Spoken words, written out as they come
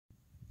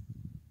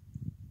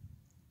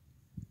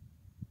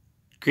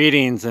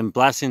Greetings and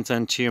blessings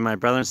unto you, my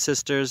brothers and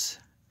sisters,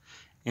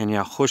 in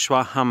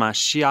Yahushua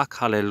HaMashiach,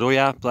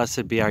 hallelujah,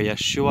 blessed be our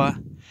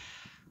Yeshua.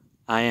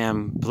 I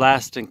am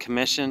blessed and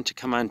commissioned to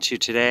come unto you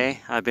today.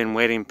 I've been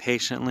waiting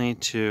patiently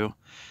to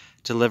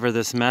deliver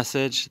this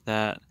message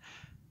that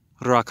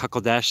Ruach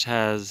HaKodesh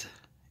has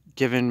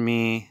given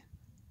me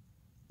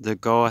the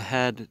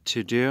go-ahead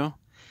to do.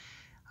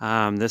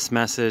 This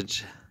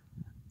message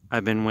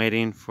I've been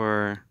waiting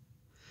for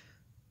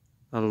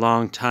a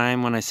long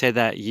time. When I say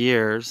that,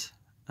 years.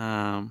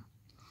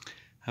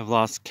 I've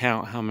lost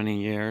count how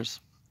many years,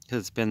 because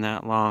it's been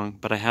that long,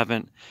 but I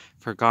haven't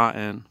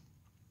forgotten.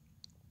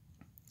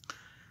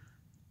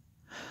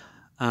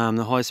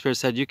 The Holy Spirit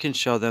said, you can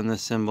show them the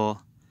symbol.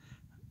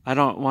 I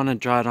don't want to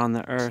draw it on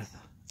the earth.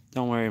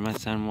 Don't worry, my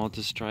son, we'll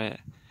destroy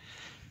it.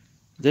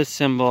 This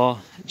symbol,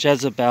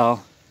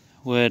 Jezebel,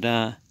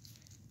 would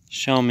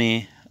show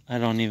me. I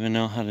don't even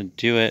know how to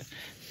do it.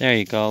 There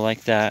you go,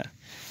 like that.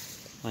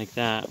 Like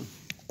that.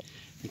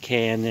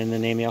 Okay, and in the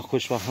name of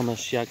Yahushua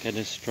HaMashiach, I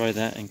destroy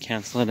that and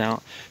cancel it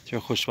out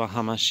through Yahushua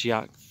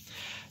HaMashiach.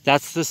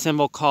 That's the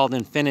symbol called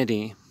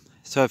infinity.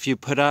 So if you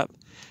put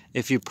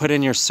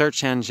in your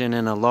search engine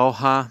in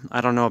Aloha,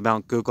 I don't know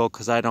about Google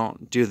because I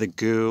don't do the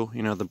goo,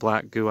 the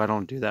black goo, I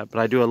don't do that.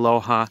 But I do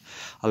Aloha.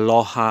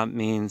 Aloha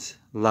means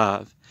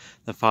love,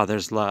 the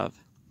Father's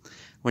love.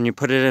 When you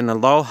put it in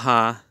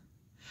Aloha,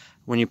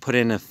 when you put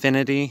in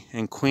affinity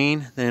and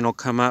queen, then it'll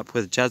come up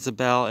with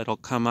Jezebel. It'll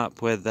come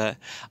up with the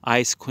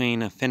ice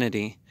queen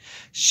affinity.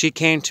 She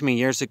came to me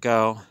years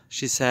ago.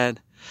 She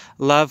said,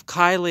 "Love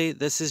Kylie,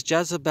 this is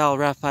Jezebel,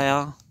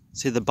 Raphael."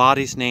 See, the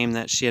body's name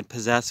that she had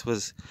possessed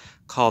was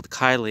called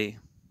Kylie.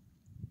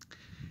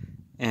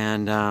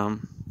 And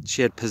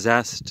she had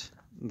possessed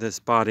this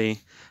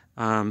body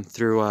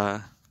through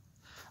a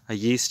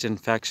yeast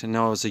infection.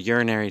 No, it was a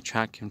urinary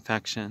tract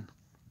infection.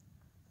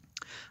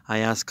 I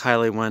asked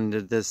Kylie, when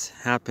did this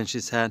happen? She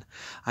said,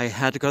 I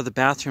had to go to the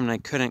bathroom and I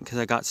couldn't because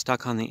I got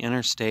stuck on the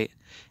interstate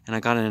and I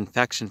got an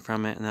infection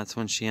from it, and that's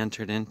when she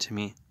entered into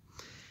me.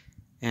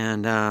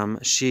 And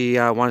she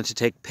wanted to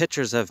take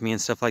pictures of me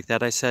and stuff like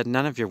that. I said,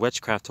 none of your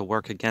witchcraft will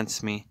work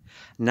against me.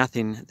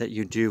 Nothing that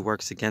you do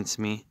works against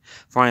me.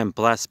 For I am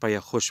blessed by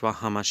Yahushua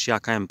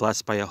HaMashiach. I am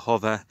blessed by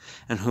Yehovah,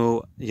 and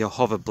who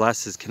Yehovah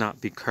blesses cannot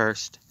be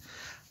cursed.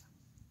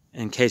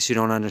 In case you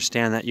don't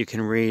understand that, you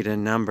can read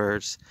in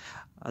Numbers.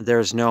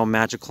 There is no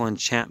magical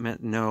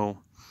enchantment, no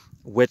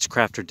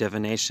witchcraft or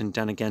divination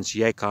done against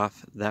Yaakov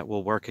that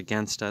will work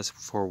against us,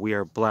 for we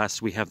are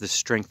blessed. We have the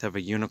strength of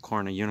a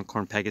unicorn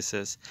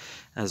Pegasus,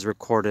 as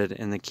recorded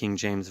in the King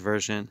James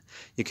Version.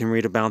 You can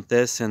read about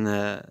this in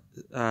the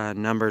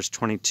Numbers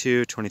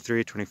 22,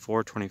 23,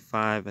 24,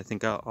 25, I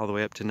think all the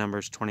way up to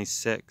Numbers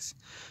 26,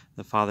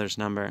 the Father's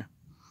number.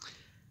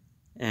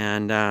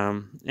 And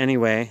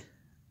anyway,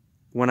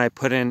 when I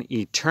put in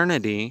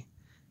eternity,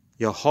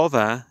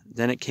 Yehovah,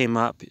 then it came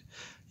up,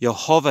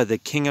 Yehovah, the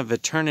King of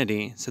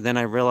eternity. So then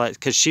I realized,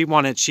 because she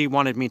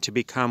wanted me to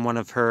become one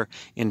of her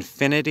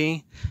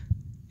infinity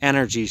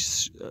energy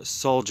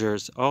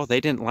soldiers. Oh,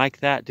 they didn't like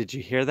that. Did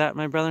you hear that,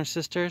 my brothers and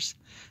sisters?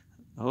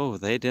 Oh,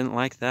 they didn't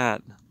like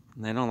that.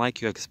 They don't like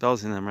you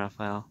exposing them,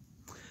 Raphael.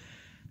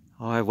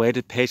 Oh, I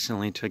waited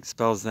patiently to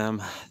expose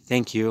them.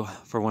 Thank you,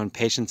 for when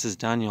patience is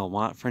done, you'll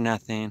want for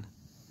nothing.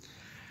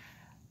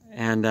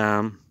 And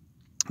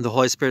the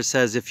Holy Spirit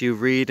says, if you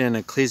read in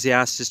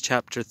Ecclesiastes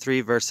chapter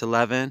 3, verse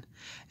 11,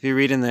 if you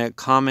read in the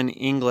Common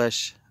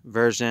English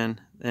version,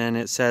 then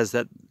it says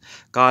that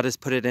God has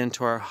put it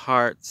into our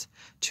hearts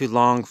to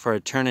long for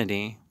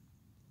eternity.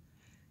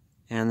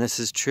 And this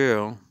is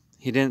true.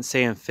 He didn't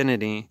say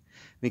infinity,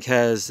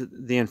 because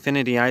the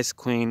infinity ice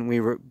queen, we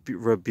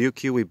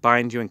rebuke you, we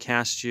bind you and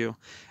cast you.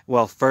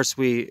 Well, first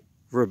we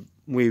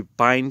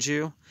bind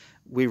you.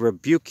 We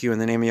rebuke you in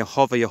the name of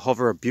Yehovah.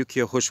 Yehovah rebuke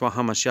you. Yahushua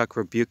HaMashiach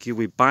rebuke you.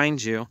 We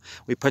bind you.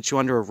 We put you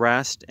under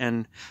arrest,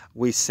 and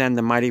we send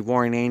the mighty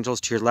warring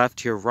angels to your left,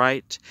 to your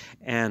right,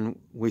 and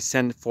we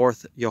send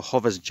forth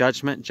Yehovah's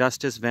judgment,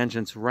 justice,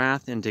 vengeance,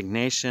 wrath,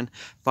 indignation,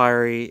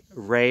 fiery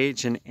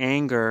rage, and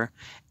anger,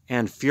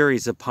 and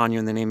furies upon you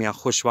in the name of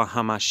Yahushua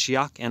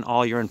HaMashiach, and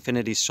all your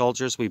infinity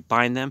soldiers. We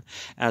bind them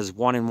as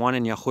one in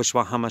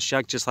Yahushua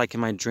HaMashiach. Just like in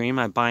my dream,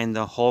 I bind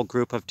the whole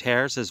group of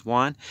tares as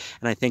one.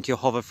 And I thank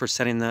Yehovah for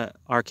sending the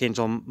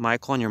Archangel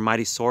Michael and your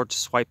mighty sword to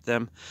swipe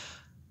them.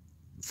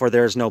 For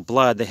there is no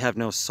blood, they have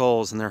no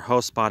souls in their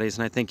host bodies.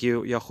 And I thank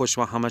you,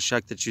 Yahushua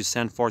HaMashiach, that you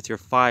send forth your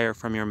fire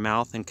from your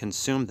mouth and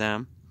consume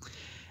them.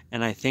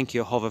 And I thank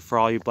you, Yehovah, for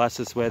all you bless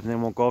us with. And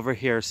then we'll go over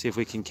here, see if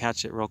we can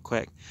catch it real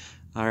quick.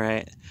 All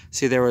right.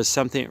 See, there was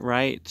something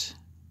right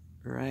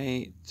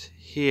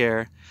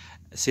here.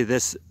 See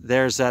this,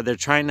 they're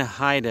trying to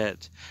hide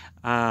it.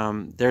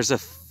 There's a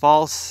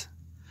false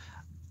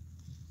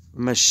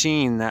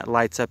machine that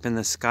lights up in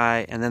the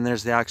sky, and then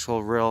there's the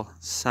actual real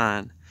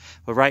sun.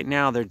 But right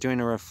now they're doing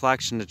a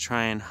reflection to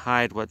try and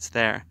hide what's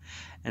there.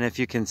 And if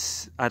you can,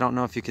 I don't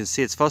know if you can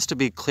see, it's supposed to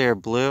be clear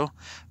blue,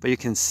 but you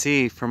can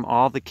see from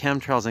all the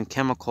chemtrails and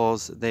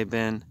chemicals they've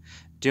been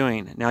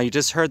doing. Now you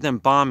just heard them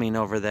bombing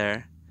over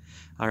there.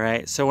 All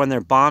right, so when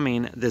they're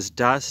bombing, this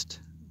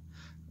dust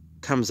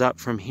comes up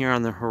from here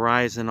on the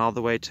horizon all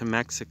the way to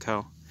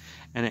Mexico.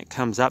 And it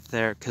comes up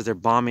there because they're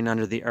bombing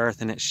under the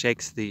earth, and it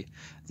shakes the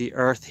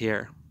earth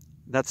here.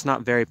 That's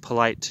not very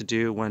polite to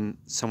do when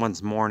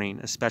someone's mourning,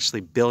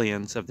 especially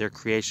billions of their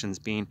creations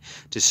being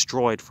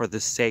destroyed for the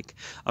sake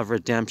of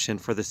redemption,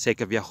 for the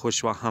sake of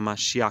Yahushua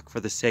HaMashiach,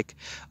 for the sake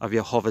of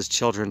Yehovah's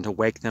children, to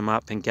wake them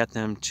up and get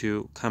them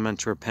to come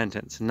into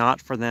repentance,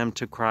 not for them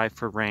to cry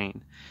for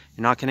rain.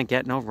 You're not going to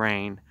get no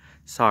rain.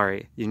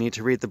 Sorry. You need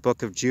to read the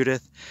book of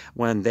Judith.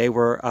 When they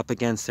were up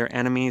against their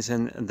enemies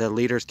and the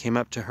leaders came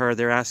up to her,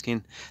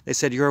 they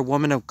said, "You're a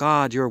woman of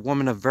God, you're a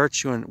woman of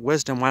virtue and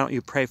wisdom, why don't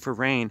you pray for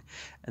rain?"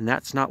 And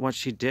that's not what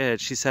she did.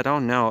 She said, "Oh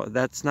no,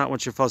 that's not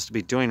what you're supposed to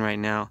be doing right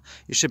now.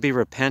 You should be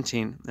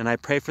repenting." And I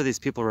pray for these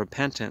people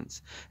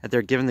repentance, that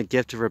they're given the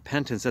gift of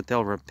repentance, that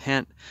they'll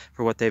repent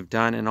for what they've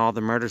done and all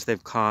the murders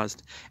they've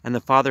caused. And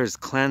the Father is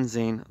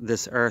cleansing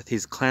this earth.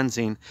 He's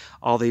cleansing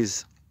all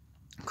these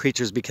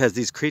creatures, because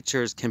these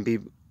creatures can be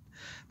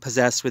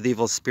possessed with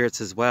evil spirits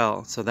as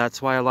well. So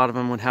that's why a lot of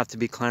them would have to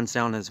be cleansed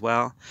down as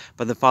well.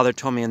 But the Father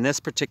told me in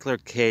this particular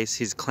case,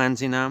 He's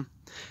cleansing them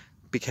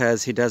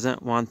because He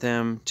doesn't want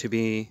them to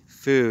be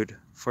food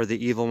for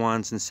the evil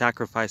ones and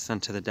sacrificed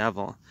unto the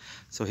devil.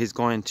 So He's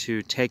going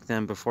to take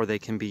them before they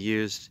can be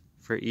used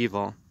for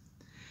evil.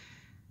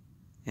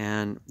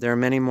 And there are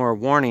many more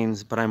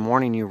warnings, but I'm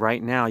warning you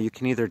right now. You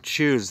can either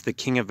choose the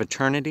King of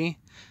Eternity,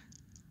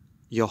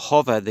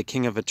 Yahovah, the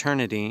King of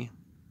Eternity,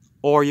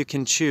 or you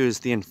can choose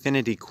the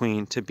Infinity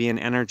Queen to be an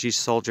energy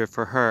soldier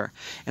for her.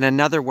 And in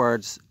other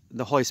words,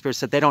 the Holy Spirit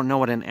said they don't know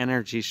what an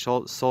energy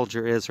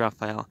soldier is,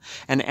 Raphael.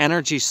 An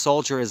energy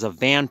soldier is a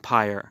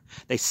vampire.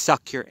 They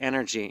suck your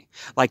energy,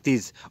 like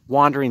these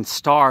wandering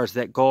stars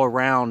that go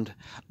around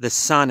the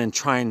sun and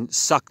try and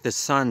suck the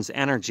sun's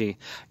energy.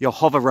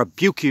 Yahovah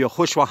rebuke you,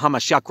 Yahushua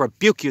HaMashiach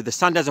rebuke you. The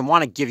sun doesn't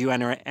want to give you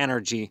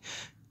energy.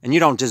 And you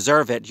don't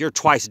deserve it. You're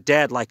twice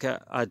dead, like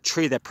a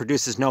tree that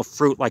produces no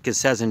fruit, like it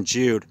says in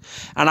Jude.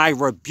 And I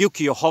rebuke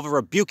you, Yehovah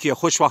rebuke you,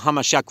 Yahushua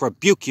HaMashiach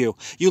rebuke you.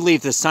 You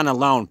leave the sun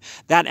alone.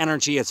 That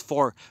energy is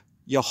for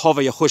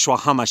Yehovah, Yahushua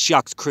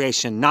HaMashiach's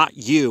creation, not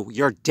you.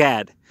 You're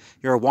dead.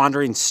 You're a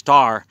wandering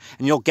star,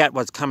 and you'll get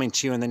what's coming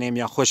to you in the name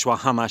of Yahushua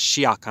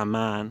HaMashiach.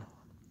 Amen.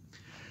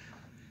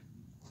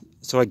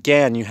 So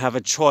again, you have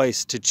a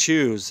choice to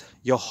choose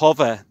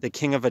Yahovah, the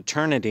King of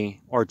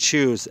Eternity, or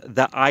choose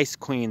the Ice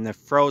Queen, the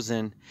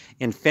frozen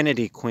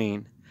Infinity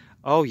Queen.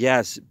 Oh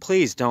yes,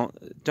 please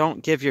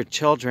don't give your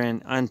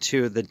children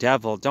unto the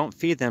devil. Don't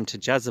feed them to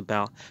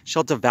Jezebel.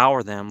 She'll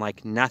devour them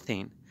like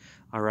nothing.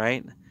 All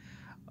right?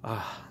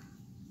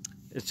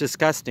 It's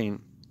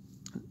disgusting.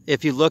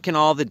 If you look in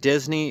all the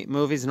Disney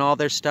movies and all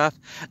their stuff,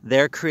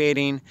 they're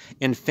creating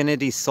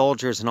infinity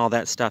soldiers and all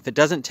that stuff. It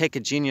doesn't take a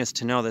genius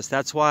to know this.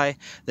 That's why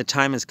the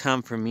time has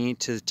come for me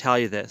to tell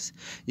you this.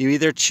 You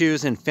either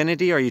choose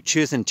infinity or you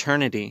choose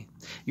eternity.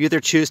 You either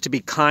choose to be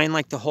kind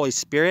like the Holy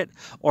Spirit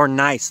or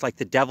nice like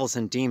the devils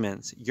and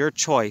demons. Your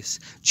choice.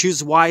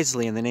 Choose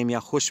wisely in the name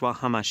of Yahushua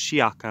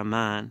HaMashiach.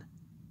 Amen.